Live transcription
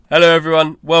Hello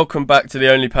everyone, welcome back to the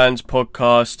OnlyPans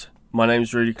podcast. My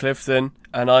name's Rudy Clifton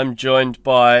and I'm joined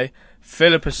by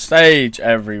Philippa Stage,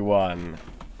 everyone.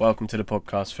 Welcome to the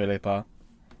podcast, Philippa.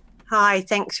 Hi,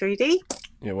 thanks Rudy.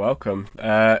 You're welcome.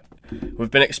 We've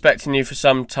been expecting you for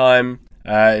some time.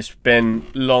 It's been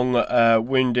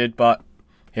long-winded, but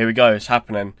here we go, it's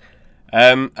happening.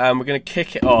 And we're going to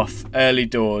kick it off early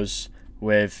doors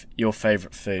with your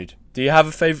favourite food. Do you have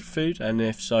a favourite food? And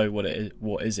if so, what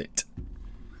is it?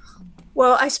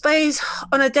 Well, I suppose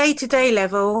on a day-to-day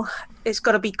level, it's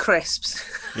got to be crisps.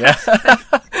 Yeah.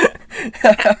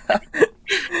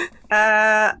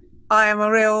 I am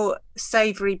a real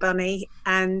savoury bunny,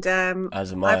 and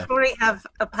As am I I. probably have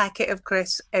a packet of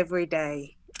crisps every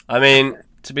day. I mean,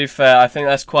 to be fair, I think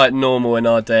that's quite normal in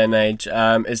our day and age.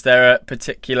 Is there a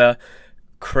particular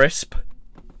crisp?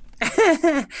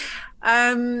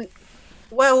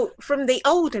 Well, from the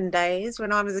olden days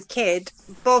when I was a kid,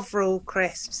 Bovril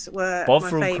crisps were my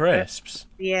Bovril favourite. crisps?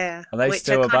 Yeah. Are they which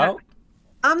still are kind of- about?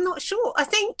 I'm not sure. I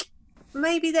think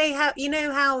maybe they have. You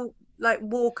know how like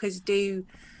Walkers do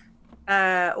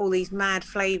all these mad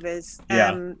flavors.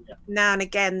 Yeah. Now and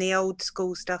again, the old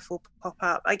school stuff will pop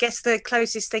up. I guess the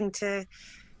closest thing to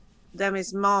them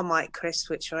is Marmite crisps,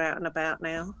 which are out and about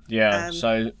now. Yeah, Um,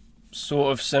 so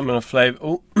sort of similar flavour.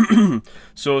 Oh,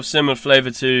 sort of similar flavour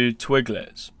to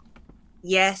Twiglets.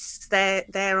 yes,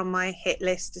 they're on my hit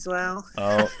list as well.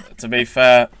 Oh, to be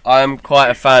fair, I'm quite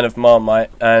a fan of Marmite,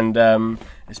 and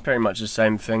it's pretty much the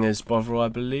same thing as Bovril, I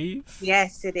believe.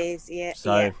 Yes, it is. Yeah,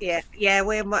 So- yeah.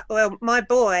 My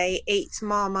boy eats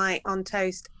Marmite on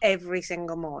toast every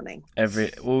single morning.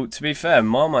 Well, to be fair,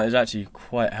 Marmite is actually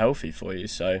quite healthy for you,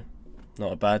 so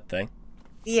not a bad thing.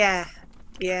 Yeah,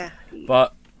 yeah.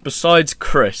 But besides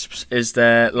crisps, is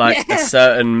there like a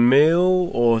certain meal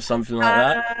or something like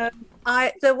that?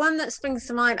 The one that springs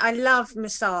to mind. I love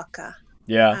moussaka.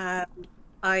 Yeah,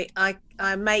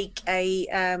 I make a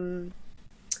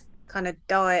kind of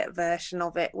diet version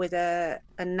of it with a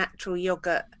natural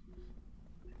yogurt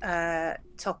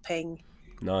topping.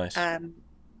 nice.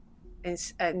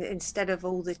 Instead of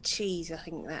all the cheese, I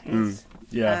think that is.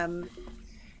 Yeah.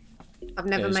 I've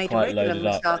never It's made a quite regular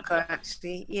loaded up. moussaka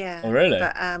actually. Yeah. Oh, really?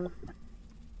 But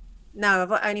no,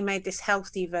 I've only made this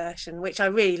healthy version, which I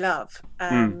really love.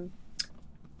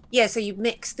 Yeah, so you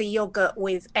mix the yogurt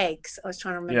with eggs. I was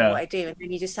trying to remember Yeah. what I do, and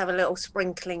then you just have a little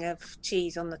sprinkling of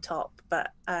cheese on the top.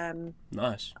 But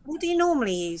Nice. what do you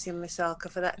normally use in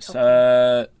moussaka for that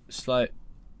topping? It's like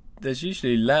there's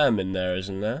usually lamb in there,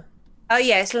 isn't there? Oh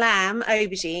yeah, it's lamb,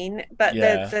 aubergine, but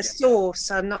Yeah. the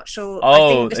sauce, I'm not sure. Oh, I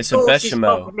think the it's a sauce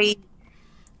bechamel. is probably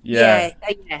Yeah.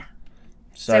 yeah.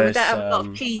 So So would it's that have a lot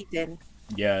of cheese in?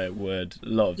 yeah, it would. A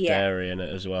lot of Yeah. dairy in it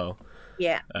as well.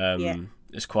 Yeah. Yeah.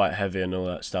 It's quite heavy and all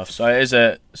that stuff. So it's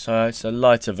a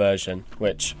lighter version,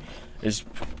 which is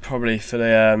probably for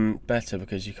the better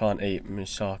because you can't eat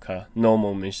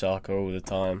normal moussaka all the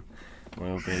time.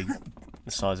 It'll be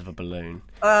the size of a balloon.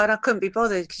 Oh, and I couldn't be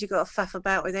bothered because you got to faff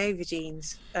about with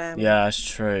aubergines. Yeah, that's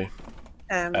true.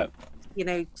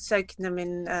 Soaking them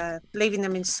in, leaving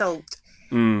them in salt.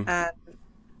 Mm.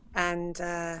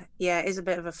 Yeah, it is a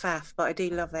bit of a faff, but I do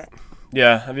love it.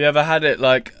 Yeah. Have you ever had it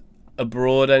like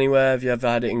abroad anywhere? Have you ever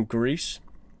had it in Greece?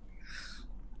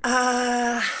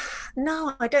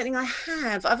 No, I don't think I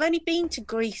have. I've only been to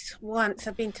Greece once.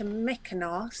 I've been to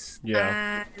Mykonos,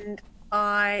 Yeah. and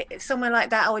somewhere like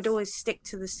that, I would always stick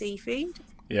to the seafood.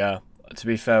 Yeah. To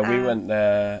be fair, we went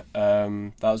there.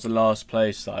 That was the last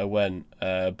place that I went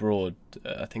abroad.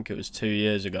 I think it was 2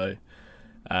 years ago,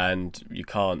 and you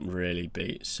can't really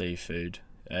beat seafood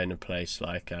in a place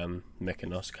like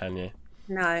Mykonos, can you?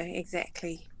 No,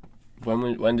 exactly.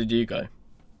 When did you go?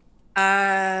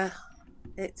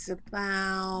 It's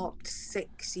about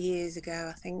 6 years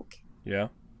ago, I think. Yeah.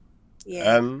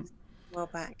 Yeah, well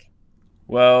back.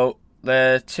 Well,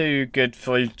 they're two good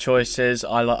food choices.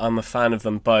 I'm a fan of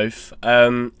them both.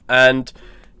 And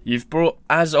you've brought,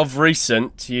 as of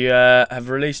recent, you have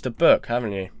released a book,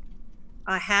 haven't you?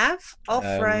 I have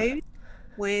Off-Road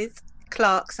with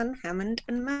Clarkson, Hammond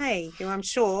and May, who I'm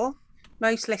sure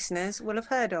most listeners will have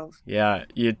heard of. Yeah,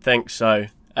 you'd think so.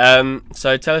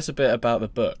 So tell us a bit about the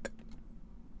book.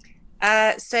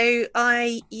 So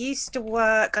I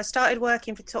started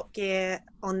working for Top Gear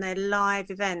on their live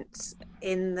events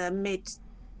in the mid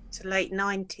to late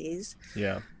 90s.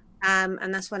 Yeah.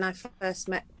 And that's when I first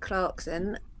met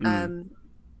Clarkson,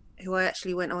 who I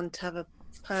actually went on to have a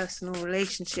personal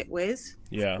relationship with,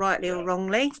 Yeah. rightly or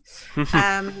wrongly.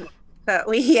 But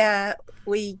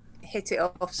we hit it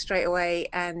off straight away,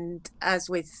 and as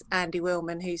with Andy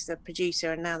Willman, who's the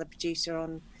producer and now the producer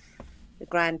on the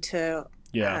Grand Tour,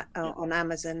 Yeah. on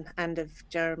Amazon and of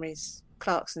Jeremy's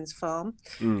Clarkson's farm.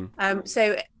 Mm.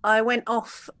 So I went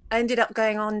off, ended up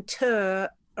going on tour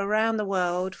around the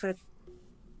world for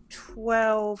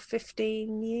 12,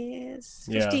 15 years,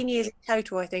 Yeah. 15 years in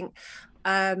total, I think,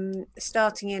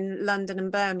 starting in London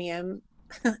and Birmingham,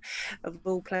 of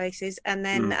all places, and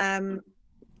then Mm.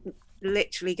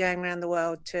 literally going around the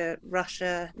world to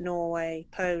Russia, Norway,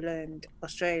 Poland,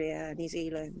 Australia, New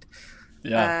Zealand.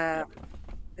 Yeah.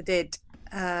 I did,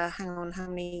 hang on, how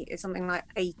many? It's something like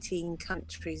 18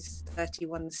 countries,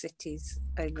 31 cities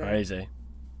over Crazy.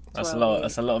 That's a 12 lot. years.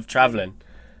 That's a lot of traveling.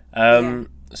 Yeah,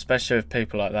 Especially with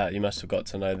people like that, you must have got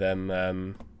to know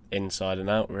them inside and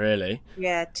out, really.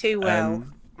 yeah, too well.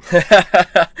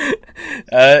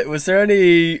 Um, was there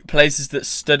any places that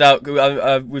stood out?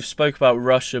 We've spoke about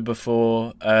Russia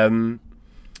before,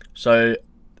 so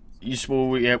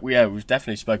we've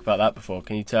definitely spoke about that before.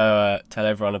 Can you tell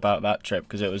everyone about that trip,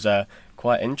 because it was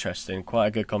quite interesting, quite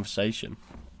a good conversation.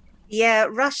 Yeah,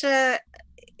 Russia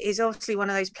is obviously one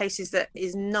of those places that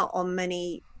is not on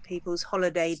many people's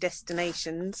holiday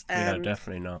destinations. Yeah,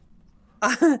 definitely not.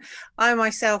 I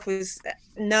myself was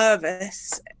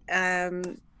nervous.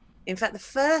 In fact, the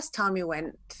first time we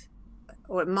went,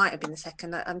 or it might have been the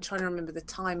second, I'm trying to remember the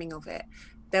timing of it.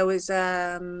 There was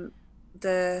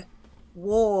the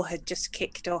war had just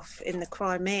kicked off in the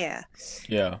Crimea.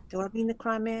 Yeah, Do I mean the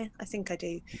Crimea? I think I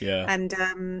do. yeah,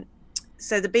 And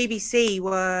so the BBC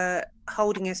were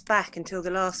holding us back until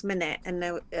the last minute, and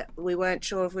we weren't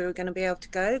sure if we were going to be able to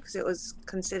go because it was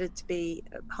considered to be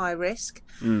high risk.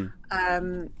 mm.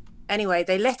 Anyway,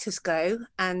 they let us go,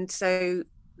 and so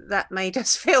that made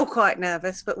us feel quite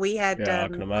nervous. But Yeah. I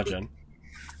can imagine.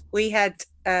 we had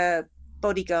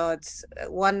bodyguards.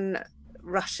 One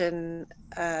Russian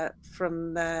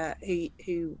from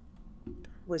who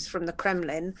was from the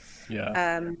Kremlin,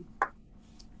 Yeah,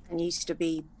 and used to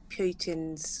be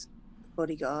Putin's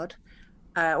bodyguard.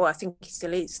 Well, I think he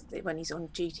still is when he's on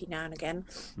duty now and again.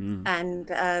 mm. And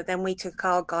then we took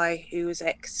our guy who was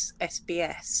ex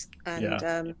SBS, and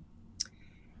Yeah.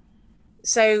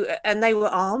 and they were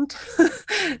armed.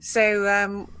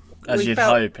 So As we you'd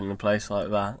felt, hope in a place like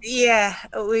that. yeah,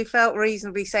 we felt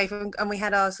reasonably safe, and we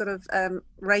had our sort of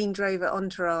Range Rover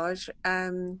entourage.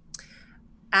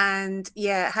 And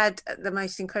yeah, had the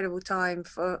most incredible time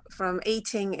from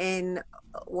eating in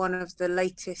one of the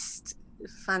latest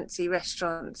fancy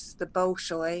restaurants, the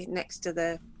Bolshoi, next to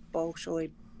the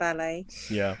Bolshoi Ballet.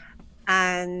 Yeah,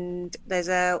 And there's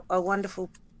a wonderful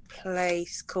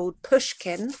place called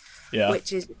Pushkin, yeah.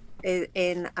 which is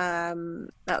in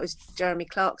that was Jeremy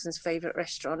Clarkson's favorite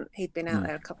restaurant. He'd been out Mm.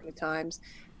 there a couple of times,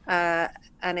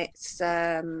 and it's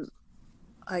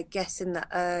I guess in the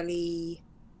early,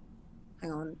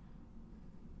 hang on,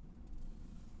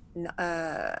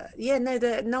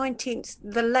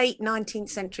 the late 19th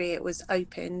century it was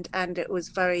opened, and it was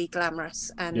very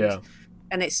glamorous, Yeah.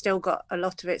 and it's still got a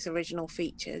lot of its original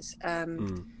features,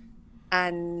 Mm.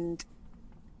 and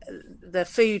the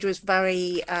food was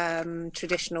very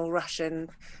traditional Russian.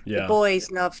 The Yeah.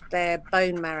 boys loved their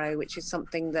bone marrow, which is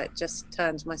something that just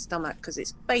turns my stomach because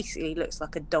it basically looks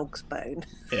like a dog's bone.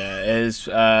 Yeah, it is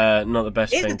not the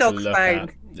best It's a thing to dog's look bone.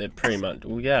 at. It pretty much,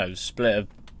 well, yeah, you split a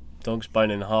dog's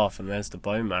bone in half and there's the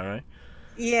bone marrow.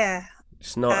 Yeah.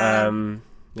 It's not, Um,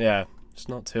 yeah, it's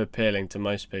not too appealing to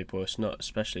most people. It's not,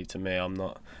 especially to me. I'm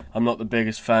not the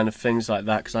biggest fan of things like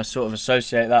that because I sort of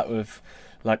associate that with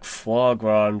like foie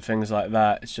gras and things like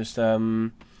that. It's just a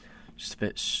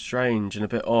bit strange and a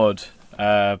bit odd.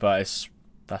 But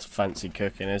that's fancy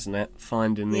cooking, isn't it?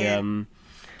 Finding yeah.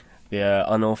 the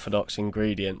unorthodox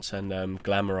ingredients and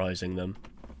glamorizing them.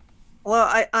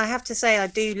 Well, I have to say I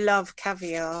do love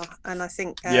caviar, and I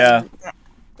think Yeah.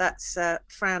 that's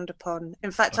frowned upon. In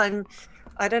fact, I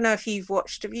don't know if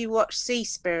have you watched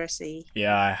Seaspiracy?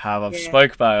 Yeah, I have. I've Yeah.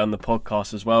 spoke about it on the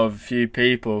podcast as well with a few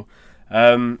people.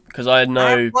 Because I I know.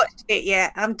 haven't watched it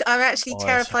yet. I'm actually Oh, it's,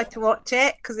 terrified to watch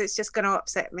it because it's just going to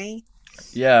upset me.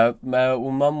 yeah, well,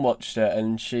 Mum watched it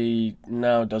and she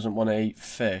now doesn't want to eat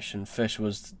fish, and fish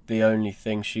was the only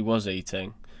thing she was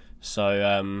eating.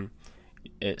 So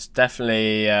it's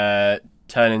definitely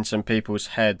turning some people's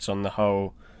heads on the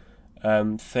whole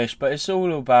fish, but it's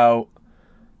all about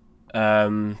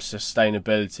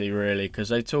sustainability, really, because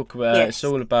they talk about it's Yes.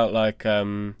 all about like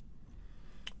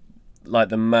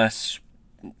the mass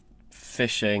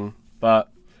fishing,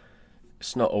 but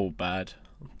it's not all bad,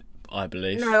 I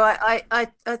believe. No, I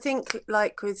think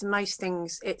like with most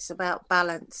things, it's about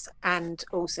balance, and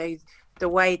also the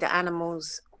way that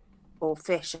animals or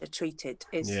fish are treated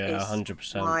Yeah, is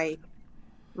 100%.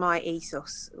 my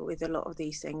ethos with a lot of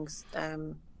these things.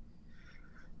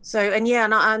 So, and yeah,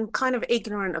 and I'm kind of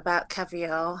ignorant about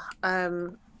caviar,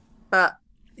 but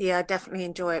yeah, I definitely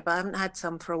enjoy it. But I haven't had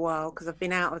some for a while because I've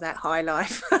been out of that high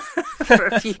life for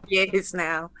a few years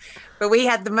now. But we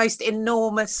had the most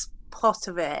enormous pot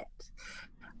of it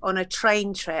on a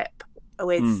train trip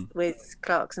Mm, with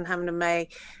Clarks and Hammond and May.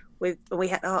 We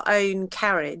had our own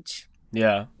carriage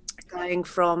yeah. going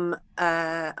from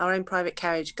our own private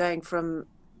carriage going from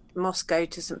Moscow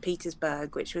to St.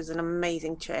 Petersburg, which was an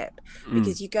amazing trip Mm,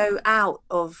 because you go out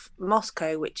of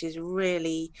Moscow, which is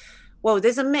really, well,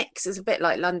 there's a mix. It's a bit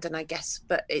like London, I guess,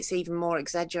 but it's even more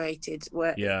exaggerated,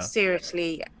 where yeah.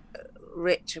 seriously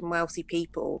rich and wealthy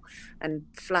people and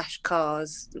flash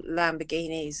cars,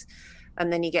 Lamborghinis,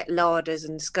 and then you get Ladas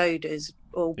and Skodas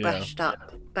all Yeah. bashed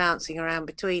up, bouncing around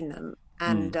between them.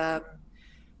 Mm,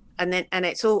 And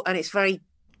it's all, and it's very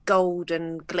gold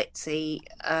and glitzy.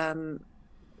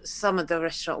 Some of the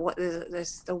restaurant,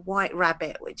 there's the White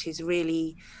Rabbit, which is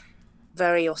really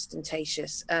very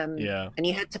ostentatious. yeah. And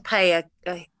you had to pay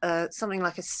something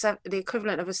like the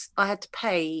equivalent of I had to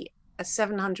pay a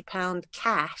 £700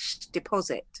 cash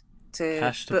deposit to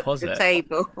Cash book the deposit.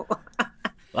 table.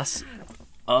 That's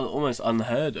almost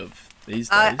unheard of these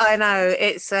I days. know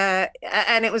it's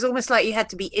and it was almost like you had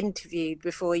to be interviewed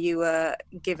before you were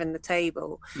given the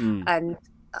table, Mm, and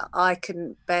I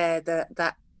couldn't bear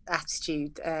that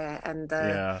attitude and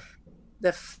yeah.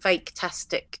 the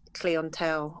fake-tastic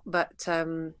clientele. But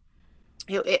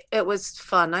it was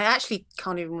fun. I actually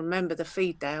can't even remember the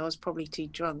food there. I was probably too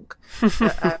drunk.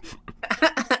 But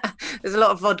there's a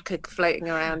lot of vodka floating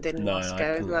around in No, I Moscow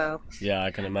as can. well. Yeah,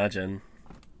 I can imagine.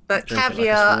 But Drink it like it's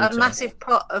caviar, a water. massive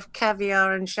pot of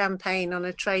caviar and champagne on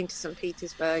a train to St.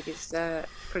 Petersburg is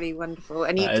pretty wonderful.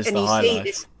 And That is the you high see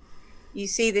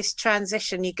life. this,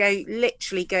 transition. You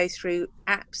literally go through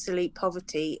absolute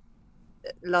poverty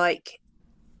like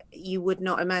you would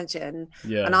not imagine.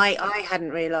 And Yeah. I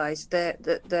hadn't realised that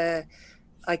the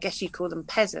I guess you call them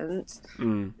peasants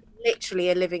Mm, literally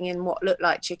are living in what look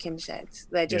like chicken sheds.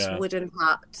 They're just yeah. wooden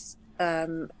huts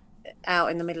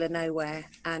out in the middle of nowhere,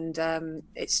 and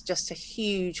it's just a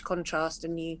huge contrast.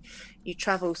 And you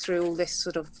travel through all this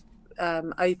sort of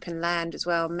open land as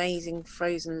well, amazing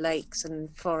frozen lakes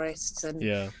and forests,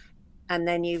 Yeah. and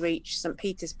then you reach St.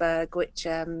 Petersburg, which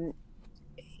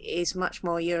is much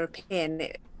more European.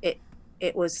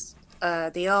 It was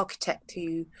the architect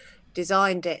who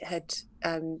designed it had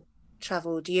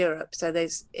traveled Europe, so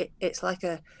it's like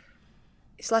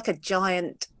a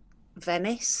giant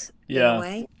Venice in a Yeah.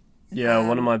 way. Yeah,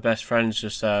 one of Um, my best friends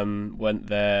just went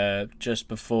there just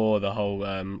before the whole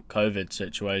COVID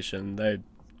situation. They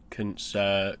couldn't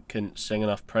sing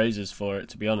enough praises for it,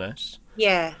 to be honest.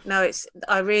 yeah, no, it's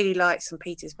I really like St.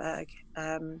 Petersburg.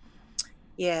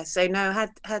 Yeah, so no,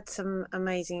 had some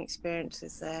amazing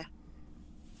experiences there.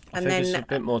 I And think it's a then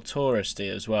bit more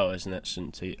touristy as well, isn't it,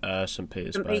 St. St.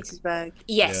 Petersburg? Petersburg,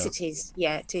 yes, Yeah. it is.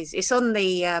 Yeah, it is. It's on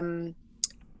the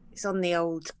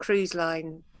old cruise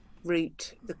line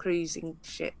route, the cruising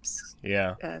ships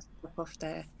Yeah. stop off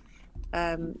there.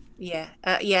 Yeah,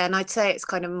 yeah, and I'd say it's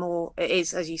kind of more. It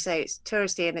is, as you say, it's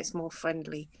touristy and it's more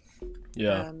friendly.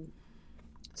 Yeah. Um,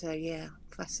 so yeah,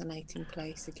 fascinating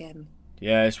place again.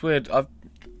 Yeah, it's weird. I've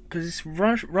because it's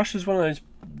Russia's one of those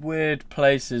weird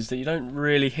places that you don't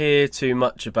really hear too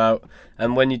much about,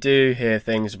 and when you do hear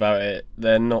things about it,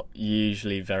 they're not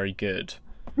usually very good.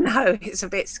 No, it's a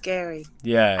bit scary.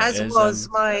 Yeah, it As is. was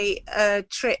my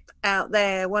trip out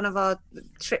there. One of our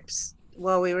trips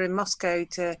while we were in Moscow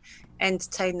to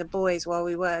entertain the boys while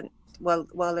we weren't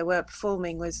while they were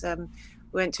performing was we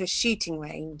went to a shooting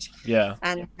range, Yeah.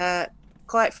 and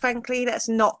quite frankly, that's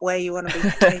not where you want to be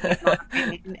taking my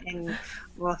opinion in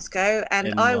Moscow. And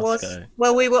In I was, Moscow.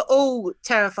 well, we were all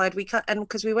terrified. And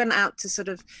because we went out to sort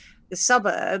of the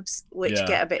suburbs, which Yeah.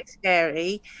 get a bit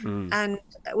scary, Mm. and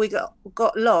we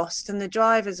got lost. And the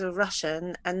drivers are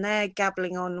Russian, and they're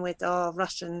gabbling on with our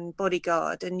Russian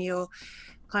bodyguard, and you're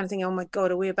kind of thinking, oh my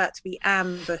god, are we about to be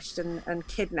ambushed and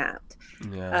kidnapped?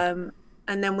 Yeah. Um,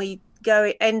 and then we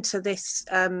go into this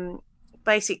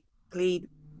basically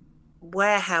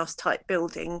warehouse type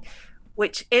building,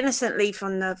 which innocently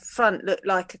from the front looked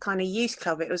like a kind of youth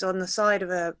club. It was on the side of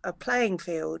a playing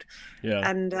field Yeah.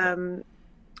 and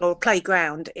or a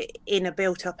playground in a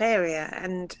built up area.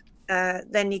 And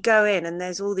then you go in and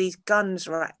there's all these guns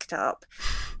racked up,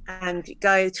 and you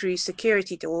go through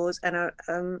security doors and a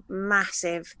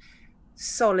massive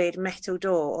solid metal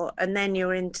door, and then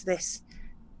you're into this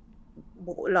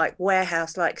like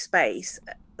warehouse like space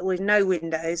with no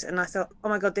windows. And I thought, oh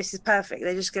my god, this is perfect.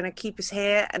 They're just going to keep us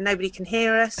here and nobody can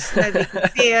hear us, nobody can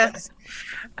see us.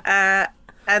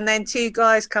 And then two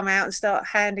guys come out and start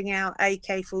handing out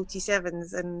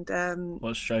AK-47s and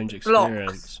What a strange Glocks.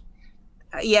 experience.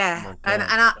 Oh Yeah, my and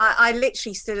God. I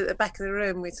literally stood at the back of the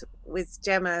room with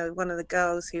Gemma, one of the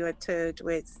girls who I toured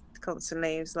with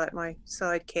constantly. It was like my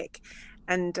sidekick,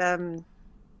 and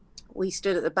we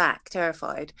stood at the back,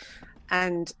 terrified.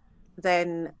 And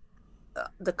then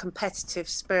the competitive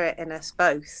spirit in us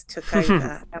both took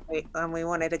over, and we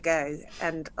wanted to go.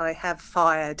 And I have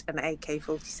fired an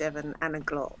AK-47 and a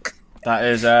Glock. That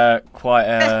is quite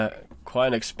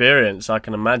an experience, I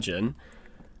can imagine.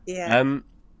 Yeah.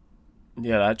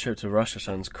 Yeah, that trip to Russia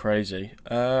sounds crazy.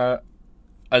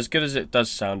 As good as it does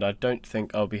sound, I don't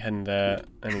think I'll be heading there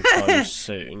anytime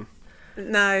soon.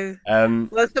 No.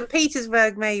 Well, St.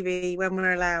 Petersburg maybe when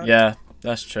we're allowed. Yeah,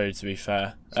 that's true. To be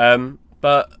fair,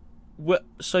 but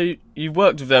so you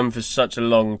worked with them for such a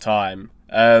long time.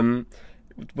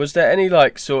 Was there any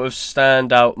like sort of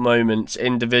standout moments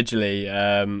individually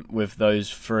with those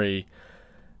three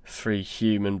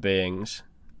human beings?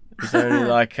 Is there any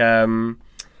like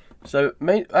So,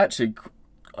 actually,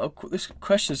 this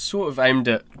question is sort of aimed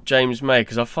at James May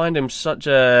because I find him such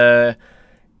a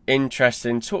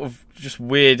interesting, sort of just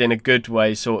weird in a good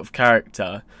way, sort of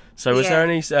character. So, was there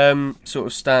any sort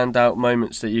of standout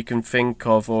moments that you can think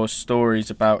of, or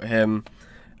stories about him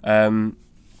that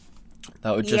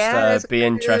would just be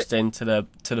interesting to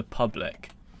the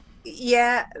public?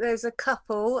 Yeah, there's a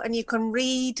couple, and you can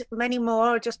read many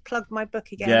more. I'll just plug my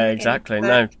book again. Yeah, exactly.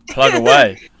 No, plug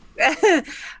away.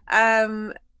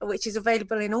 Which is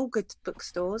available in all good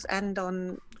bookstores and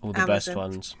on all the Amazon. Best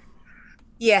ones.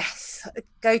 Yes,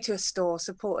 go to a store,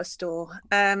 support a store.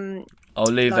 I'll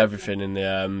leave everything in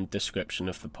the description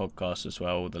of the podcast as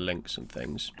well, all the links and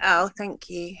things. Oh, thank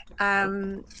you.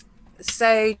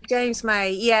 So James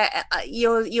May, yeah,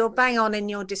 you're bang on in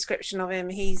your description of him.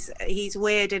 He's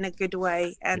weird in a good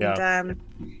way, and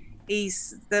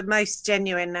he's the most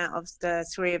genuine out of the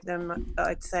three of them,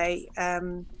 I'd say.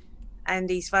 And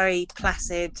he's very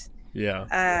placid.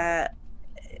 Yeah.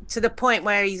 To the point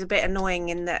where he's a bit annoying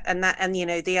and you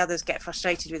know the others get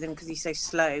frustrated with him because he's so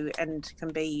slow and can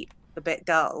be a bit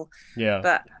dull. Yeah.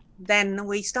 But then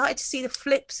we started to see the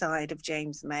flip side of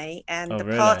James May, and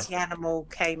party animal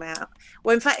came out.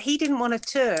 Well, in fact, he didn't want to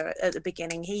tour at the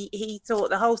beginning. He thought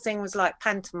the whole thing was like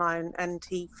pantomime, and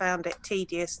he found it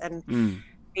tedious. And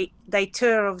they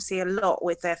tour obviously a lot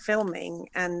with their filming,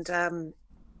 and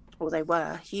well, they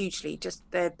were hugely. Just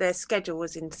their schedule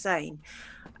was insane.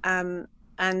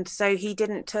 And so he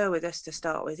didn't tour with us to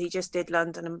start with. He just did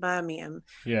London and Birmingham.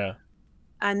 Yeah.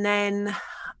 And then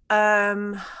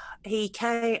he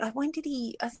came. When did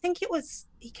he? I think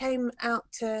he came out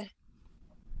to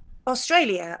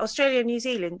Australia, New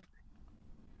Zealand,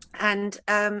 and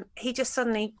he just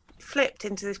suddenly flipped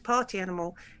into this party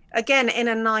animal again in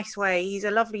a nice way. He's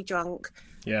a lovely drunk.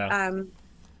 Yeah.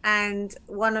 And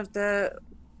one of the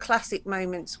classic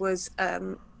moments was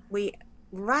we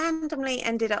randomly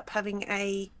ended up having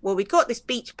we got this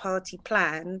beach party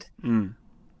planned,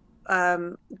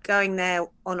 going there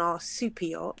on our super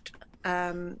yacht,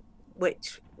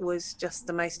 which was just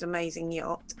the most amazing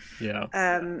yacht. Yeah.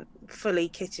 Fully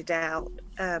kitted out,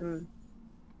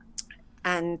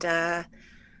 and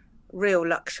real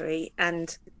luxury,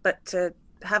 but to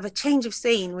have a change of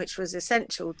scene, which was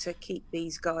essential to keep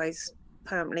these guys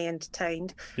permanently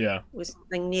entertained, was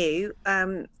something new.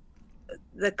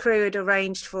 The crew had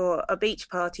arranged for a beach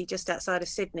party just outside of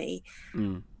Sydney,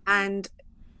 and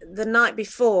the night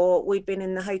before we'd been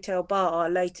in the hotel bar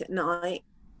late at night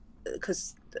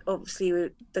because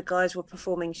obviously the guys were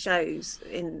performing shows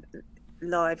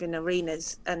live in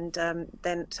arenas, and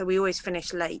then so we always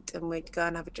finished late and we'd go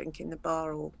and have a drink in the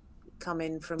bar or come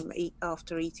in from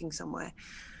after eating somewhere.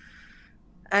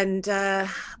 And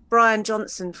Brian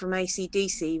Johnson from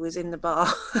AC/DC was in the bar,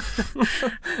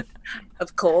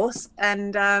 of course.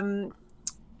 And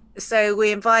so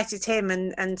we invited him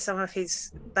and some of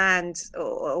his band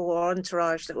or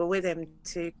entourage that were with him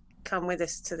to come with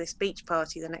us to this beach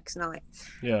party the next night.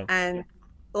 Yeah. And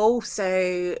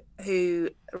also who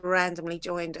randomly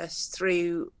joined us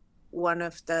through one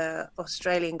of the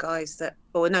Australian guys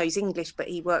he's English, but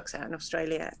he works out in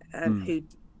Australia, who'd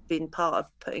been part of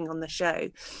putting on the show.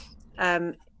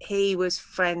 He was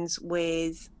friends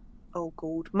with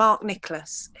Mark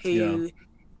Nicholas, who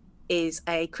is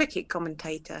a cricket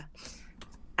commentator,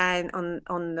 and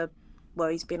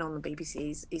he's been on the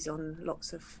BBC. He's on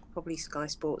lots of probably Sky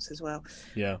Sports as well.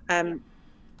 Yeah.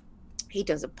 He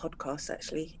does a podcast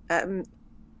actually.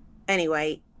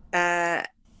 Anyway,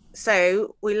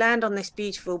 so we land on this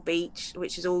beautiful beach,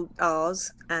 which is all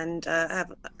ours, and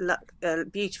have a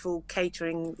beautiful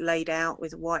catering laid out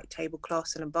with white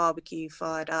tablecloths and a barbecue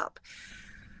fired up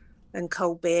and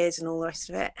cold beers and all the rest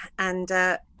of it. And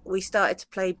we started to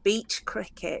play beach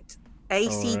cricket, Oh, really?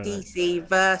 AC/DC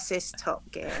versus Top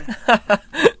Gear. Oh,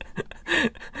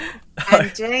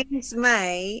 And James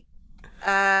May,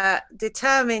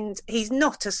 determined, he's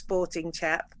not a sporting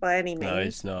chap by any no,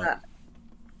 he's means, not. but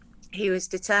he was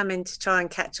determined to try and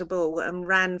catch a ball and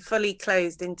ran fully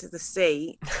clothed into the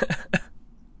sea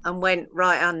and went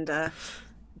right under,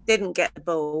 didn't get the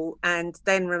ball, and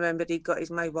then remembered he'd got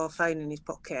his mobile phone in his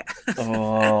pocket.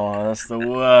 Oh, that's the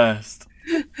worst.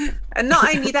 And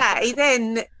not only that, he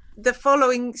then the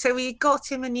following, so we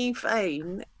got him a new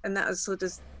phone, and that was sort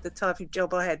of the type of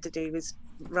job I had to do, was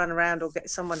run around or get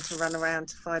someone to run around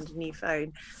to find a new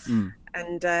phone. Mm.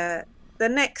 And the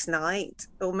next night,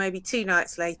 or maybe 2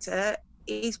 nights later,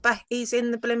 he's back. He's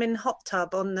in the blooming hot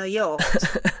tub on the yacht,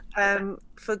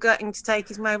 forgetting to take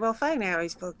his mobile phone out of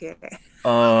his pocket.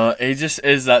 He just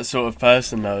is that sort of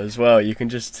person though as well. You can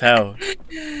just tell.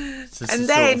 It's just the And sort of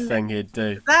then thing he'd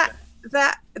do.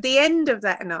 that the end of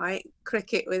that night,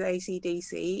 cricket with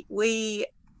AC/DC, we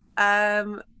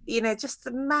just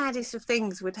the maddest of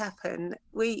things would happen.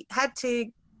 We had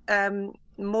to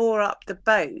moor up the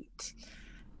boat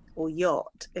or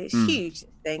yacht. It's a Mm. huge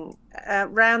thing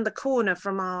round the corner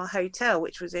from our hotel,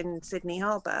 which was in Sydney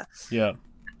Harbour. Yeah.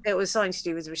 It was something to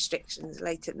do with restrictions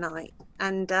late at night,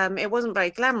 and it wasn't very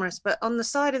glamorous. But on the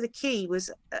side of the quay was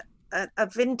a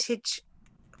vintage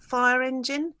fire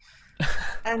engine,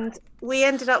 and we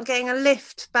ended up getting a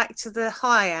lift back to the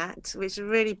Hyatt, which is a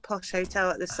really posh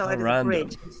hotel at the How side of the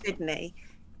bridge random. in Sydney,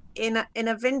 in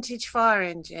a vintage fire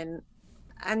engine.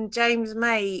 And James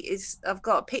May I've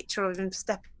got a picture of him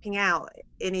stepping out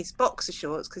in his boxer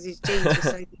shorts because his jeans were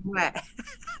soaking wet,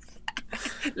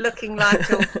 looking like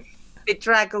a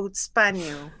bedraggled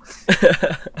spaniel.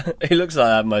 He looks like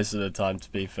that most of the time,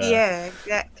 to be fair. Yeah,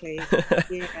 exactly.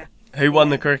 Yeah, Who won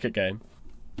the yeah. cricket game?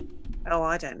 Oh,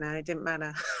 I don't know. It didn't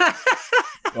matter.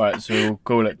 Right, so we'll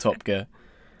call it Top Gear.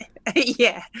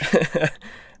 Yeah.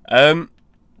 um,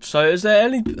 so has there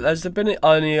been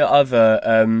any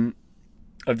other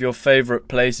of your favourite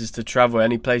places to travel?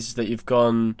 Any places that you've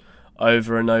gone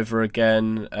over and over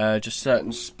again? Just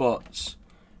certain spots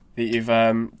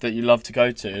that you love to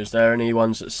go to. Is there any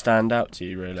ones that stand out to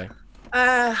you really?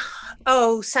 Uh,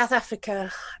 South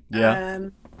Africa. Yeah.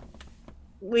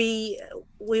 We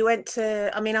we went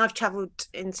to. I mean, I've travelled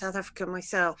in South Africa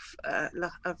myself.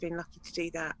 I've been lucky to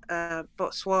do that.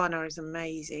 Botswana is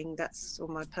amazing. That's all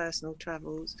my personal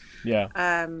travels. Yeah.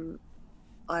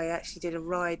 I actually did a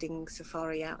riding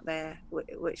safari out there,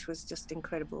 which was just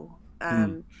incredible.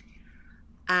 Mm.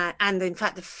 And in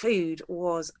fact, the food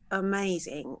was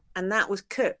amazing, and that was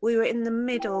cooked. We were in the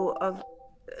middle of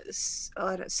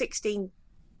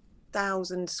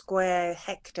 16,000 square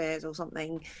hectares or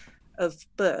something of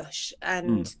bush,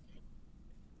 Mm.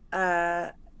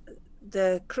 and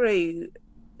the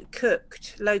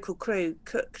local crew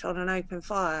cooked on an open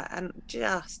fire, and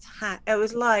just it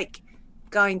was like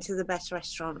going to the best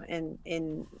restaurant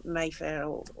in Mayfair,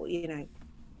 or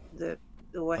the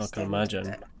I West can End.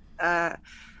 imagine. Uh,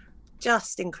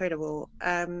 just incredible.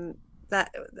 That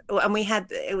and we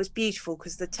had it was beautiful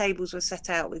because the tables were set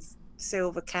out with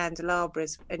silver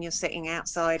candelabras, and you're sitting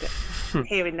outside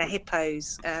hearing the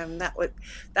hippos. That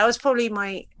was probably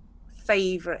my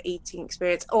favorite eating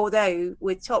experience. Although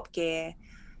with Top Gear,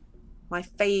 my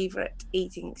favorite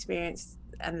eating experience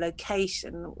and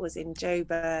location was in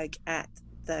Joburg at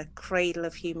the Cradle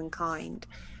of Humankind,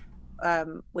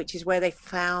 which is where they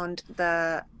found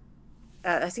the.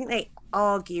 I think they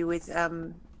argue with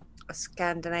a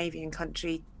Scandinavian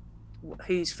country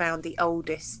who's found the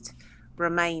oldest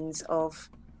remains of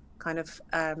kind of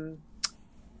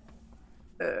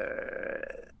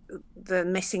the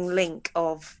missing link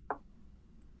of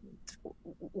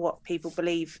what people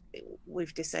believe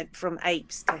we've descent from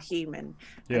apes to human.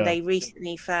 And Yeah. they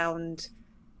recently found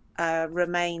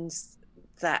remains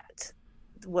that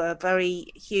were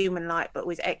very human-like, but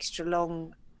with extra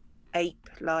long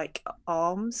ape-like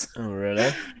arms. Oh,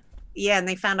 really? Yeah, and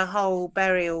they found a whole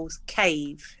burial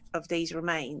cave of these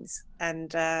remains,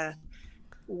 and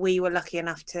we were lucky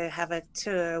enough to have a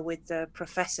tour with the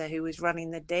professor who was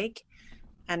running the dig,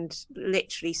 and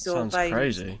literally saw Sounds bones.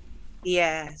 crazy.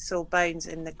 Yeah, saw bones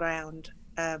in the ground.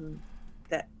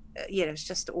 That it's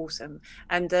just awesome.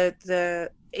 And the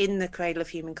in the Cradle of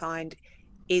Humankind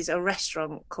is a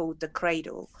restaurant called the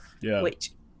Cradle, Yeah.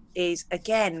 which is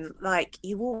again like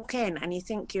you walk in and you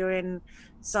think you're in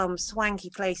some swanky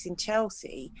place in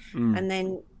Chelsea, Mm. and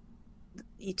then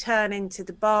you turn into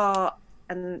the bar,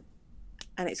 and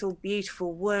it's all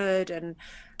beautiful wood, and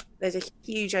there's a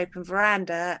huge open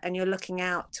veranda, and you're looking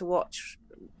out to watch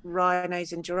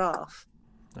rhinos and giraffe.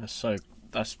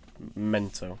 That's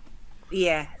mental.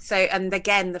 Yeah. So, and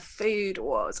again, the food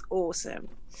was awesome.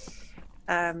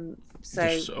 So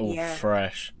Just all yeah,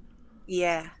 fresh.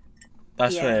 yeah,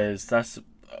 That's what yeah. it is. That's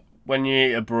when you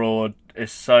eat abroad.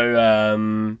 It's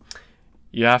so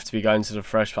you have to be going to the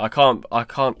fresh. I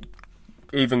can't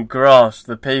even grasp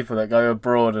the people that go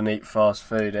abroad and eat fast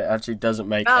food. It actually doesn't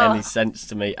make any Oh sense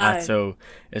to me at no, all.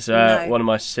 It's no. one of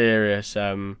my serious,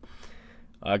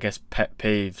 I guess, pet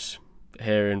peeves.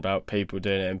 Hearing about people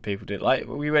doing it and people do it. Like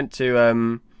we went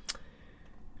to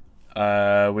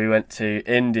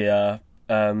India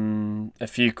a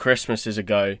few Christmases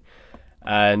ago,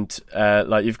 and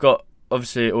like you've got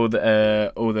obviously all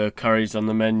the curries on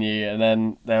the menu, and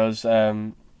then there was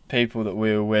people that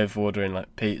we were with ordering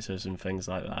like pizzas and things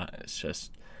like that. It's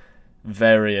just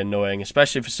very annoying,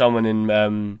 especially for someone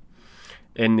in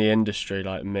the industry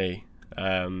like me,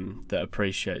 that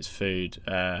appreciates food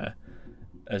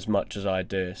as much as I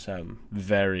do. It's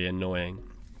very annoying.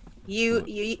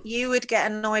 You would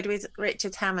get annoyed with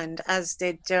Richard Hammond, as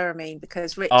did Jeremy,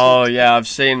 because Oh Richard yeah, I've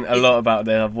seen a is lot about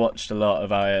it. I've watched a lot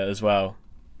about it as well.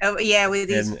 oh yeah, with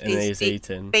Him and his his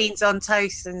eating. beans on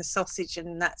toast and sausage,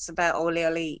 and that's about all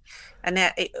he'll eat. And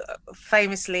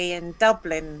famously in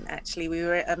Dublin, actually, we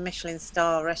were at a Michelin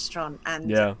star restaurant,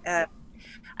 Yeah,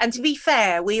 and to be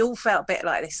fair, we all felt a bit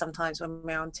like this sometimes when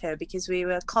we were on tour, because we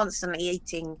were constantly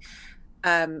eating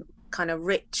kind of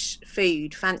rich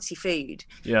food, fancy food.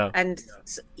 yeah, And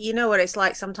you know what it's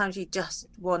like. Sometimes you just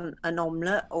want an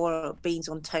omelette or beans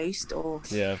on toast or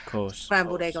yeah. Of course.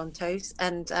 scrambled egg on toast.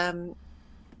 And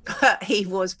but he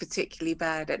was particularly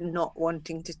bad at not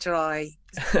wanting to try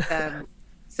um,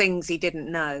 things he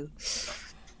didn't know.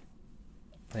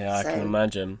 Yeah, I can So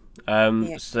imagine.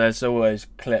 yeah, So there's always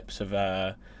clips of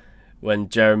when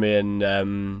Jeremy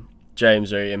and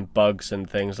James are eating bugs and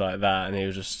things like that, and he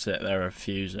was just sit there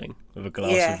refusing with a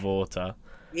glass yeah, of water.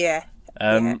 yeah,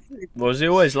 yeah. Um, was he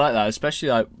always like that? Especially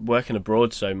like working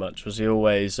abroad so much. Was he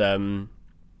always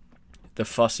the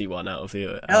fussy one out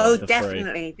Oh, of the three?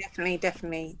 definitely, definitely,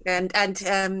 definitely. And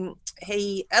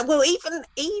he well,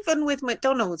 even with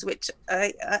McDonald's, which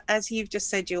as you've just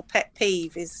said, your pet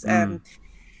peeve Mm.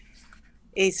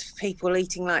 is people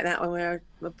eating like that when we're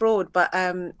abroad. But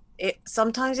it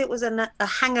sometimes it was a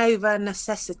hangover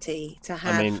necessity to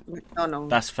I have mean,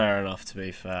 that's McDonald's. fair enough. To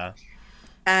be fair.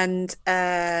 And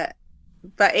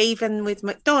but even with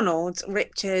McDonald's,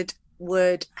 Richard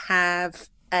would have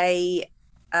a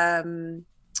um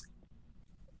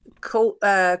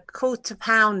quarter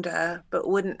pounder, but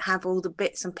wouldn't have all the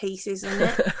bits and pieces in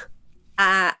it,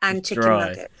 and Just chicken dry.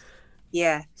 nuggets.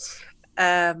 Yeah.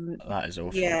 Um, That is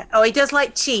awful. yeah. Oh, he does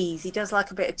like cheese. He does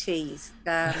like a bit of cheese.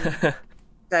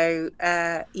 So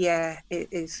yeah, it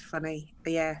is funny.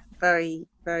 But yeah, very,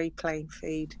 very plain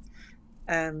food.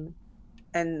 Um,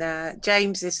 and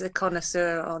James is a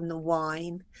connoisseur on the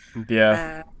wine.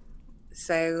 Yeah. Uh,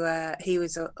 so he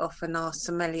was often our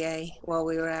sommelier while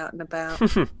we were out and about.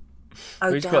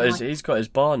 Oh damn! He's got his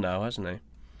bar now, hasn't he?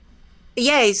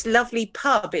 Yeah, it's a lovely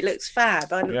pub. It looks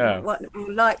fab. Yeah.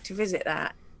 Would like to visit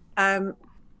that. Um,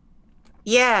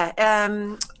 yeah,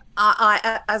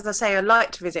 as I say, I'd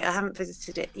like to visit. I haven't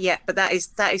visited it yet, but that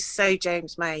is so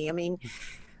James May. I mean,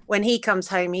 when he comes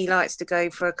home, he likes to go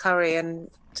for a curry and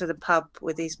to the pub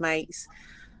with his mates,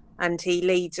 and he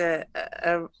leads a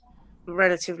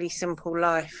relatively simple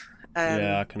life.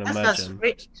 Yeah, I can imagine.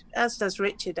 As does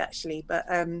Richard actually, but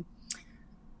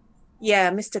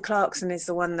yeah, Mr. Clarkson is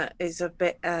the one that is a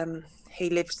bit. He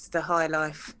lives the high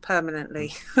life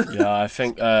permanently. Yeah, I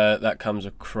think that comes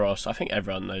across. I think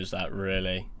everyone knows that,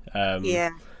 really.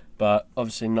 Yeah. But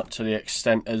obviously not to the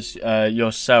extent as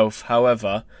yourself.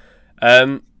 However,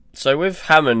 um, so with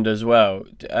Hammond as well,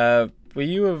 were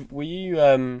you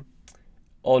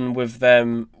on with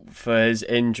them for his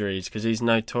injuries, because he's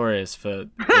notorious for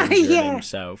injuring Yeah.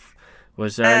 himself?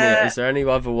 Was there any? Uh, Is there any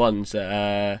other ones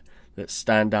that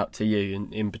stand out to you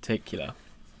in particular?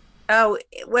 oh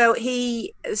well,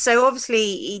 he so obviously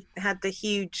he had the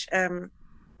huge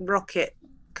rocket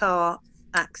car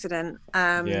accident,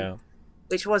 Yeah.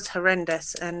 which was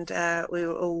horrendous, and we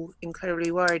were all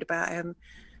incredibly worried about him.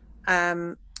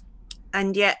 Um,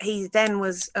 and yet he then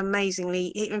was amazingly.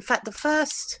 In fact, the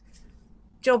first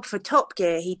job for Top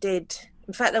Gear he did.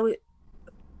 In fact,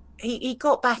 he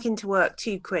got back into work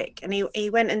too quick, and he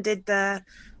went and did the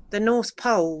North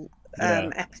Pole Yeah.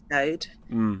 episode,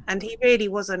 Mm. and he really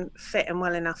wasn't fit and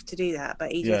well enough to do that,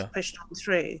 but he Yeah. just pushed on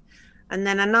through. And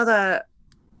then another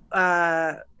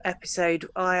episode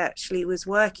I actually was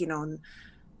working on,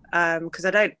 because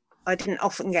I didn't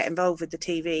often get involved with the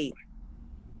TV,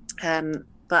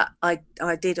 but I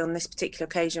did on this particular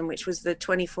occasion, which was the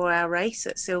 24-hour race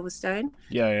at Silverstone.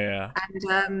 Yeah, yeah,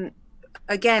 And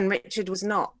again, Richard was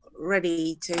not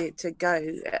ready to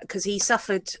go because he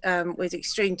suffered with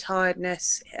extreme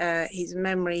tiredness. His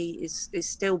memory is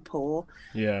still poor,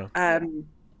 yeah,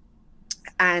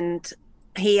 and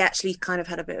he actually kind of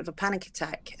had a bit of a panic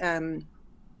attack. I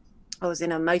was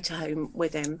in a motorhome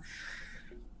with him,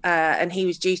 and he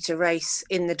was due to race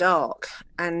in the dark,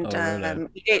 and Oh, really?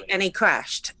 and he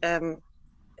crashed.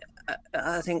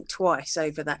 I think twice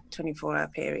over that 24-hour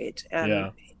period. Yeah.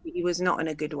 He was not in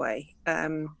a good way.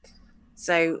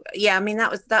 So yeah, I mean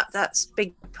that's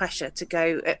big pressure to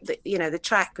go. The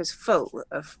track was full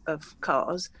of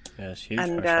cars, Yeah, it's huge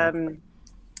and pressure.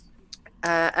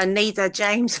 and neither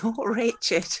James or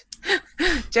Richard.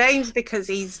 James, because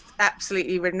he's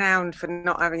absolutely renowned for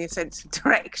not having a sense of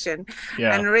direction,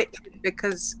 Yeah, and Richard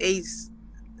because he's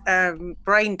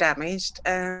brain damaged.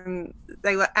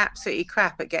 They were absolutely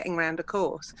crap at getting around a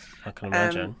course. I can Um,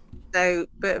 imagine. so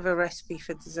bit of a recipe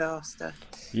for disaster.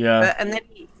 Yeah. But and then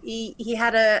he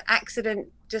had an accident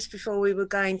just before we were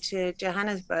going to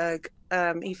Johannesburg.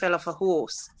 He fell off a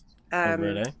horse. Oh, Um,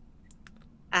 really?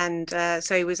 and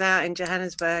so he was out in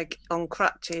Johannesburg on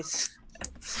crutches.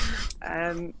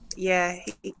 Yeah,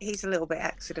 he's a little bit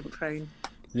accident prone.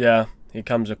 Yeah, he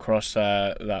comes across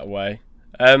that way.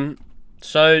 Um,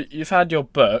 so you've had your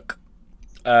book,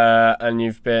 and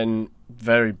you've been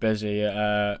very busy.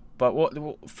 But what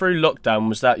through lockdown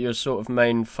was that your sort of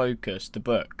main focus, the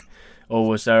book, or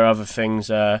was there other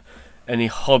things? Any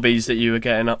hobbies that you were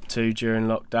getting up to during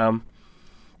lockdown?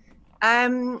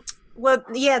 Well,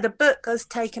 yeah, the book has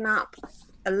taken up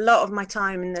a lot of my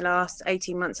time in the last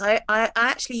 18 months. I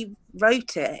actually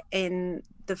wrote it in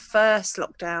the first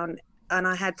lockdown, and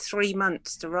I had 3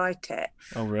 months to write it.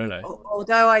 Oh, really?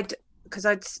 Although because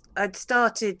I'd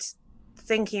started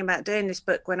thinking about doing this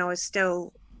book when I was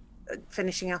still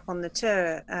finishing up on the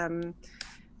tour, and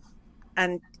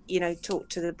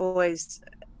talked to the boys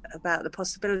about the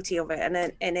possibility of it,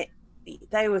 and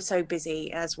they were so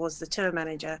busy, as was the tour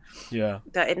manager, Yeah.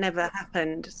 that it never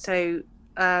happened. So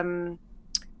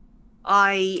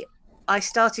I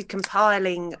started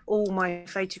compiling all my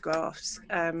photographs,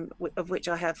 of which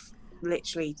I have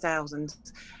literally thousands,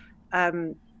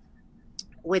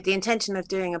 with the intention of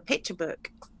doing a picture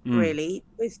book, really,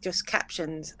 with just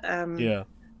captions, Yeah.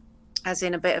 as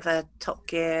in a bit of a Top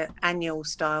Gear annual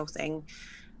style thing.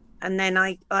 And then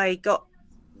I got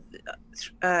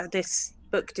this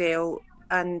book deal,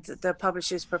 and the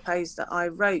publishers proposed that I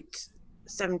wrote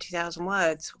 70,000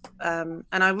 words, and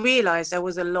I realized there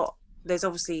was a lot. There's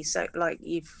obviously, so like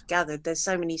you've gathered, there's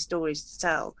so many stories to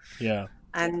tell, Yeah.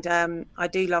 and I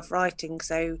do love writing.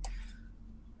 So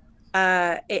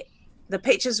the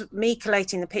pictures, me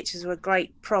collating the pictures, were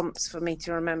great prompts for me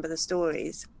to remember the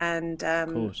stories. And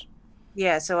Of course.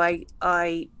 yeah, so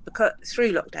because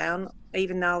through lockdown,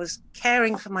 even though I was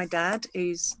caring for my dad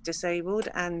who's disabled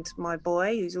and my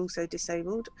boy who's also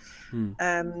disabled,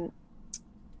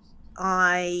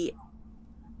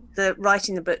 the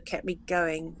writing the book kept me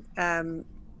going,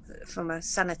 from a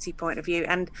sanity point of view.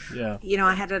 And Yeah.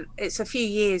 it's a few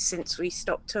years since we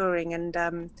stopped touring,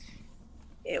 and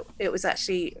it was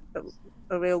actually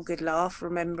a real good laugh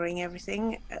remembering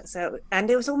everything. So, and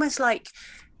it was almost like,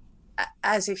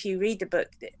 as if you read the book,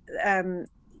 I'm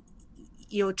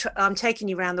taking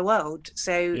you around the world.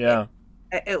 So Yeah.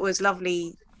 it was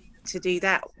lovely to do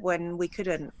that when we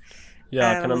couldn't.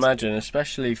 Yeah, I can imagine,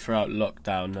 especially throughout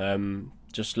lockdown.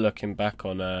 Just looking back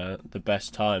on the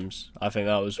best times, I think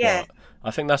that was Yeah.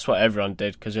 I think that's what everyone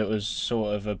did, because it was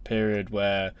sort of a period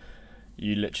where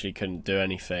you literally couldn't do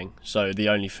anything. So the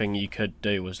only thing you could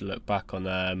do was look back on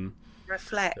the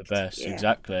Reflect. best, Yeah.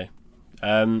 exactly.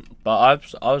 But I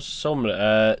was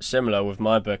similar with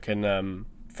my book in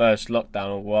first lockdown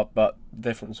or what, but the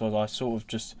difference was I sort of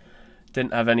just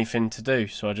didn't have anything to do,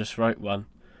 so I just wrote one.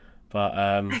 But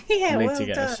I Yeah, need well to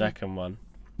get a done. second one.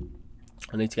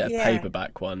 I need to get a Yeah.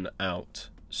 paperback one out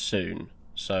soon,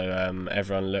 so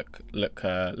everyone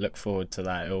look forward to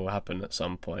that. It will happen at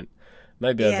some point.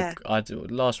 Maybe Yeah.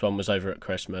 last one was over at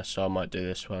Christmas, so I might do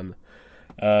this one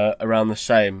around the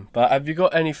same. But have you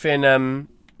got anything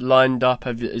lined up?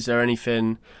 Is there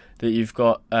anything that you've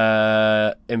got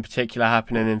in particular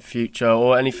happening in future,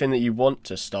 or anything that you want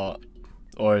to start,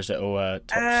 or is it all top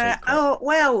secret? Oh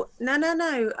well,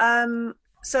 no.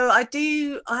 So I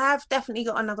have definitely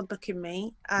got another book in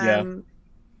me. Yeah.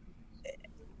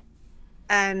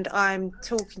 And I'm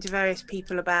talking to various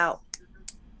people about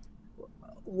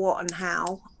what and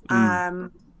how.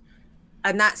 And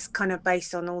that's kind of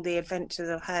based on all the adventures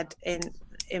I've had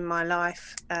in my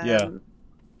life, Yeah.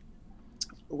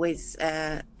 with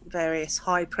various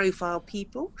high profile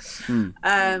people.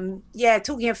 Mm. Yeah,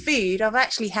 talking of food, I've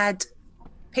actually had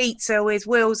pizza with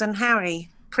Wills and Harry,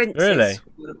 Really? Prince's.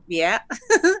 Yeah.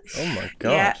 Oh my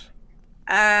Yeah.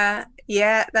 God.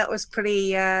 Yeah, that was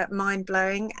pretty mind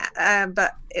blowing.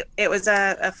 But it was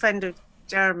a friend of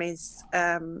Jeremy's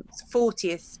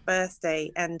 40th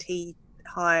birthday, and he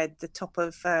hired the top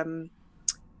of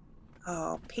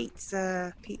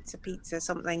pizza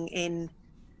something in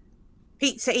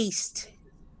Pizza East.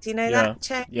 Do you know Yeah. that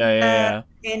chain? Yeah.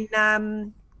 Yeah.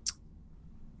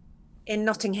 In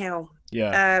Notting Hill.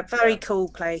 Yeah. Very cool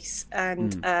place,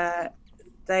 and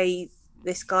they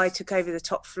this guy took over the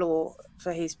top floor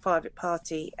for his private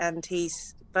party, and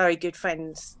he's very good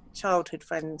friends, childhood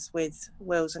friends with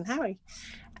Wills and Harry.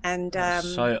 And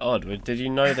That's so odd. Did you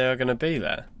know they were going to be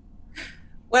there?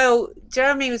 well,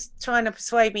 Jeremy was trying to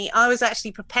persuade me. I was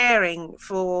actually preparing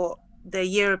for the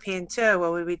European tour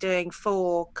where we were doing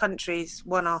 4 countries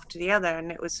one after the other,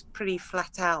 and it was pretty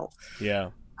flat out. Yeah.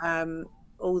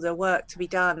 All the work to be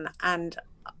done, and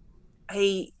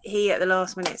he at the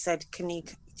last minute said, do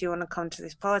you want to come to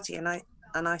this party? And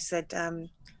I said,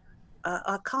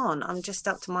 I can't, I'm just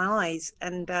up to my eyes.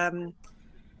 And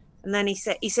then he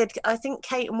said, I think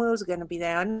Kate and Wills are going to be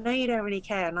there. I know you don't really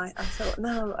care. And I thought,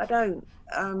 no, I don't.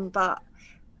 And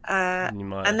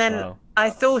then I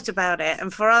thought about it,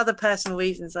 and for other personal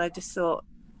reasons, I just thought,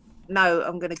 no,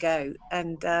 I'm going to go.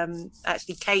 And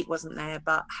actually, Kate wasn't there,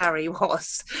 but Harry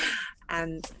was.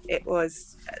 And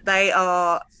they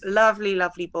are lovely,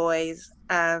 lovely boys,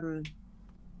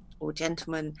 or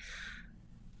gentlemen.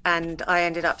 And I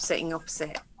ended up sitting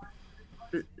opposite,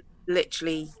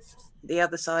 literally the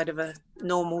other side of a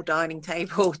normal dining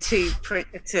table to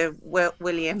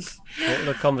William. What were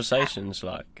the conversations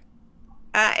like?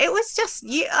 It was just,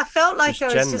 I felt like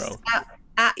just I was general.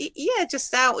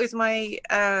 just out with my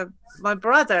my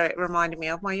brother. It reminded me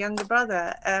of my younger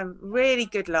brother. Really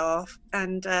good laugh,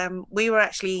 and we were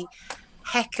actually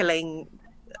heckling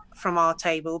from our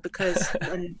table because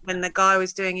when the guy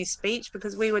was doing his speech,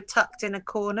 because we were tucked in a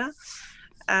corner.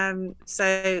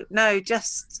 So no,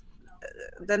 just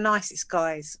the nicest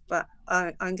guys. But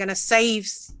I'm going to save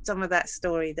some of that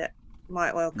story that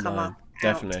might well come up.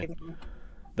 Definitely.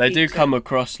 They do come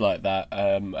across like that,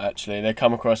 actually. They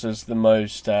come across as the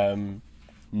most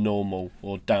normal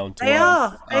or down to earth. They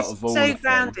are. They're so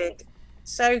grounded.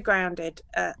 So grounded.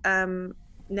 And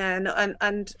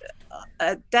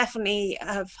definitely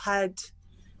have had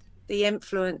the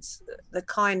influence, the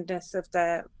kindness of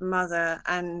their mother.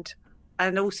 And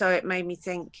also it made me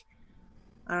think,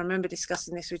 I remember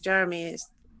discussing this with Jeremy, is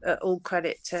all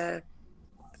credit to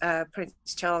Prince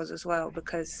Charles as well,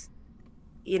 because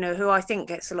who I think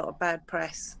gets a lot of bad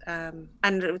press.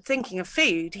 And thinking of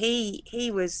food,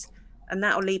 he was, and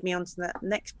that will lead me on to that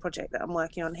next project that I'm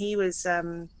working on. He was,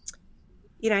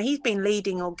 he's been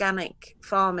leading organic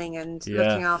farming and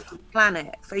looking after the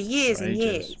planet for years and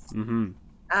years. Mm-hmm.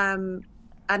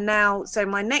 And now, so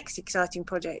my next exciting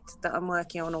project that I'm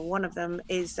working on, or one of them,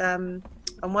 is I'm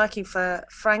working for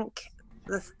Frank,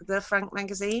 the Frank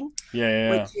magazine,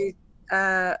 which is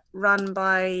run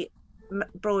by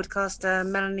broadcaster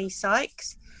Melanie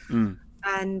Sykes,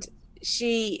 and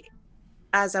she,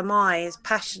 as am I, is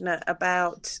passionate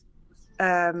about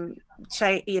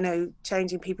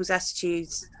changing people's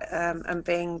attitudes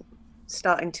and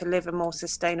starting to live a more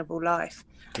sustainable life.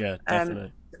 Yeah,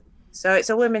 definitely. So it's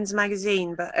a women's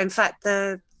magazine, but in fact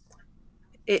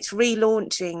it's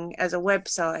relaunching as a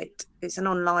website. It's an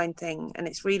online thing, and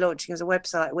it's relaunching as a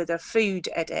website with a food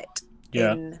edit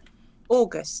in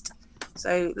August.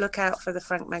 So look out for the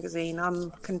Frank magazine.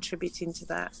 I'm contributing to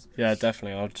that. Yeah,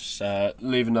 definitely. I'll just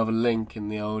leave another link in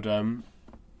the old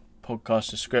podcast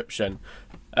description.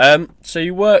 So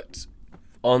you worked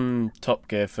on Top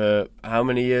Gear for how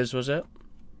many years was it?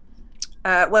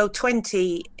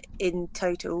 20 in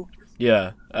total.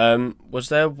 Yeah.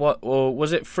 Was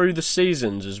it through the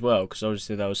seasons as well? Because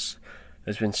obviously there's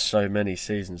been so many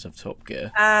seasons of Top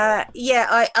Gear.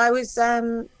 Yeah, I was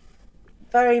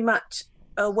very much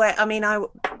aware. I mean, I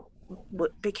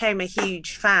became a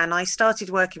huge fan. I started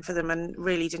working for them and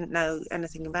really didn't know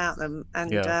anything about them.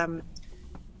 And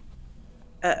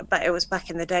but it was back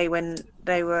in the day when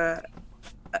they were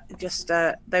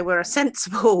they were a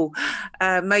sensible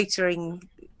motoring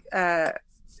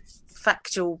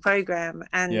factual program.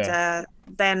 And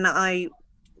then I'd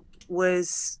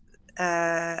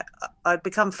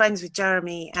become friends with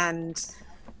Jeremy and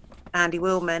Andy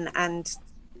Willman, and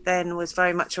then was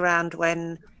very much around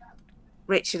when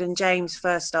Richard and James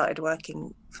first started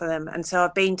working for them. And so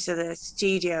I've been to the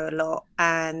studio a lot,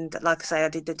 and like I say, I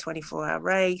did the 24-hour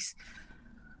race,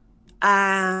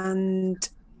 and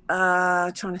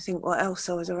trying to think what else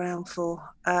I was around for.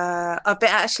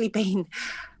 Actually been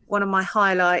one of my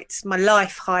highlights, my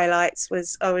life highlights,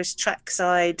 was I was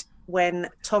trackside when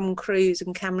Tom Cruise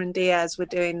and Cameron Diaz were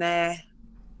doing their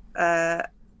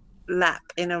lap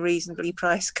in a reasonably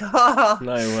priced car.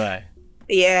 No way.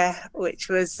 Yeah, which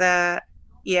was a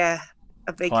big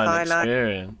Quite an highlight.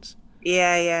 experience.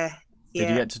 Yeah. Did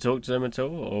you get to talk to them at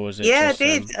all, or was it? Yeah,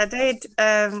 just, I did.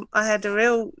 I had a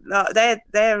real.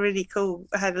 They're really cool.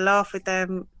 I had a laugh with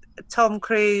them. Tom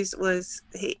Cruise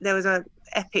there was an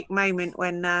epic moment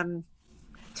when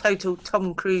total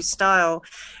Tom Cruise style.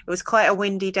 It was quite a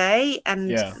windy day,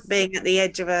 and being at the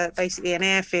edge of basically an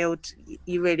airfield,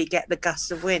 you really get the gusts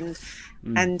of wind.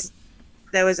 And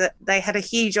they had a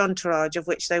huge entourage, of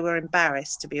which they were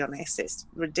embarrassed, to be honest. It's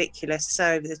ridiculous,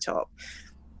 so over the top.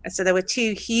 And so there were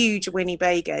two huge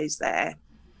Winnebagos there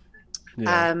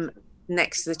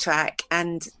next to the track,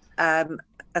 and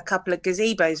a couple of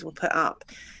gazebos were put up.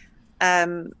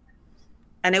 And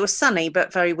it was sunny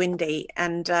but very windy,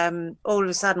 and all of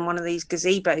a sudden one of these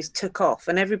gazebos took off,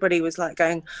 and everybody was like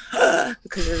going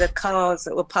because of the cars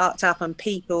that were parked up and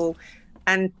people.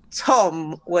 And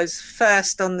Tom was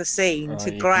first on the scene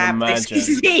to grab this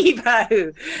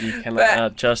gazebo. You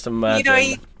can just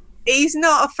imagine. He's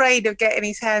not afraid of getting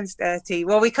his hands dirty.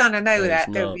 Well, we kind of know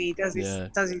that, don't we? He does his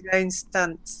own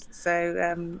stunts.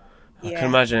 So I can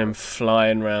imagine him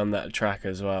flying around that track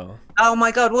as well. Oh my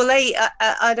God! Well,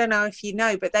 I don't know if you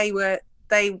know, but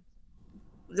the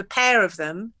pair of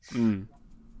them.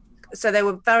 So they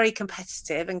were very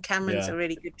competitive, and Cameron's a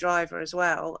really good driver as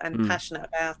well, and passionate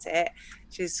about it.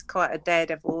 She's quite a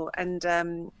daredevil,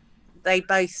 and they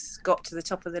both got to the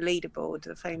top of the leaderboard,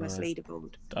 the famous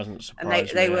leaderboard. Doesn't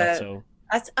surprise me at all.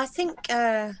 I think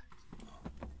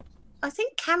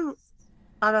Cam.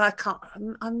 I can't.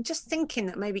 I'm just thinking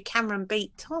that maybe Cameron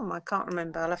beat Tom. I can't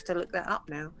remember. I'll have to look that up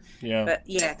now. Yeah. But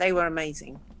yeah, they were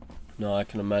amazing. No, I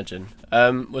can imagine.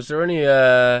 Was there any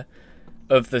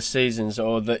of the seasons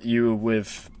or that you were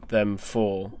with them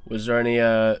for? Was there any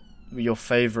your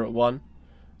favourite one,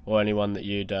 or anyone that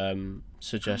you'd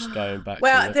suggest going back?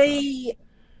 Well,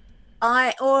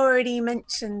 I already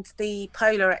mentioned the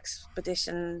polar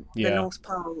expedition, the North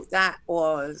Pole. That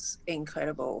was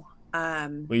incredible.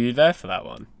 Were you there for that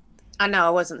one? I know I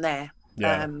wasn't there.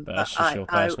 Yeah, but that's just your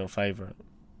personal favourite.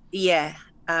 Yeah,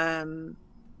 and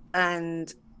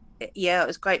it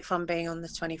was great fun being on the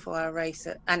 24-hour race,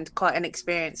 and quite an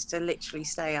experience to literally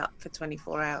stay up for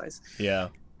 24 hours. Yeah.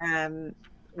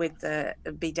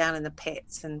 Be down in the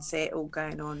pits and see it all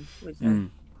going on.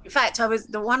 In fact,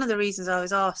 one of the reasons I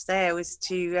was asked there was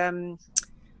to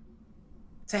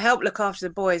help look after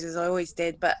the boys, as I always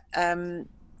did, but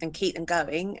and keep them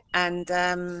going. And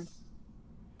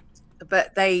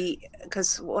but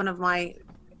because one of my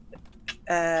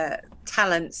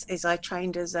talents is I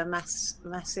trained as a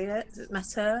masseur,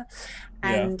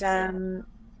 and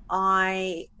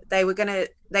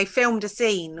they filmed a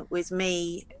scene with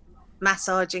me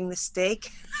massaging the Stig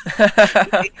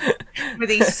with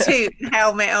his suit and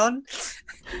helmet on.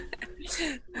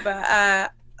 But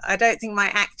I don't think my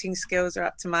acting skills are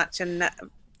up to much, and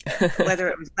whether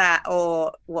it was that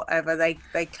or whatever,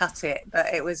 they cut it,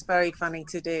 but it was very funny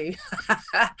to do.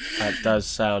 That does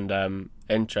sound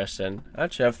interesting.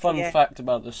 Actually, a fun fact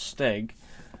about the Stig: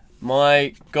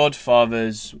 my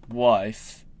godfather's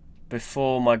wife,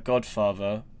 before my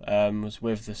godfather, was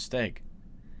with the Stig.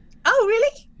 Oh,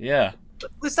 really? Yeah.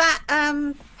 Was that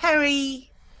Perry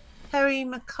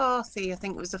McCarthy? I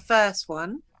think it was the first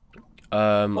one.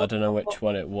 I don't know which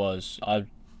one it was. I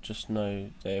just know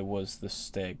there was the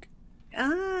Stig.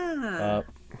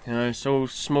 It's all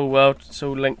small world. It's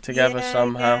all linked together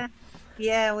somehow.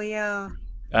 Yeah, we are.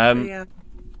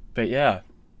 But yeah,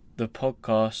 the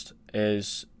podcast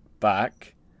is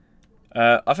back.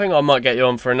 I think I might get you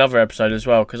on for another episode as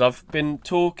well, because I've been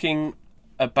talking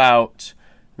about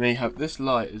me. This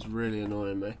light is really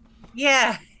annoying me.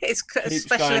 Yeah, it's keeps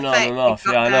special going effect. on and off.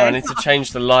 Yeah, I know. I need to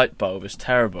change the light bulb. It's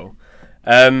terrible.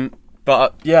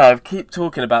 But I keep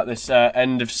talking about this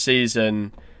end of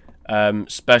season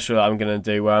special that I'm going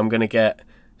to do, where I'm going to get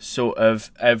sort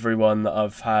of everyone that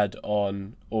I've had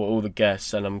on, or all the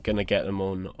guests, and I'm going to get them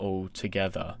on all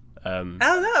together.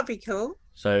 That would be cool.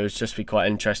 So it would just be quite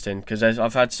interesting, because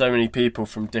I've had so many people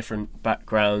from different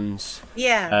backgrounds.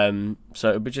 Yeah. So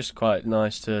it would be just quite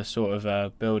nice to sort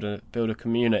of build a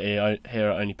community here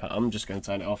at OnlyPat. I'm just going to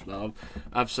turn it off now. I'm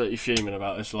absolutely fuming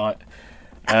about this light.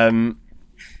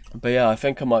 But yeah, I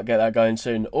think I might get that going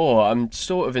soon. Or I'm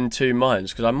sort of in two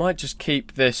minds because I might just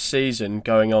keep this season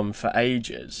going on for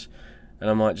ages, and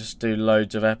I might just do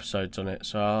loads of episodes on it.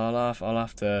 So I'll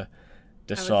have to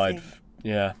decide.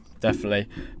 Yeah, definitely.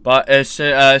 But it's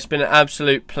been an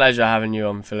absolute pleasure having you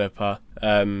on, Philippa.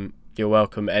 You're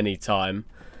welcome anytime.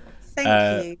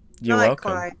 Thank you. You're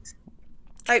welcome. Likewise.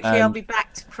 Hopefully, I'll be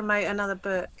back to promote another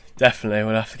book. Definitely,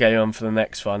 we'll have to get you on for the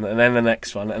next one, and then the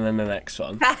next one, and then the next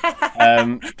one.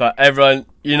 But everyone,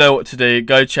 you know what to do.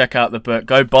 Go check out the book.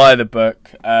 Go buy the book.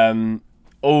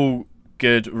 All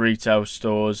good retail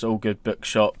stores, all good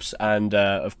bookshops, and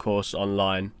of course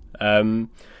online. And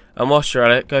whilst you're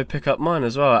at it, go pick up mine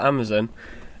as well at Amazon.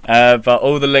 But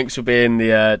all the links will be in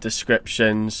the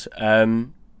descriptions.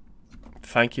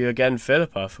 Thank you again,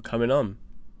 Philippa, for coming on.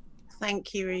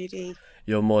 Thank you, Rudy.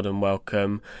 You're more than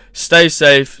welcome. Stay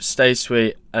safe, stay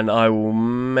sweet, and I will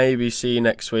maybe see you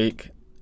next week.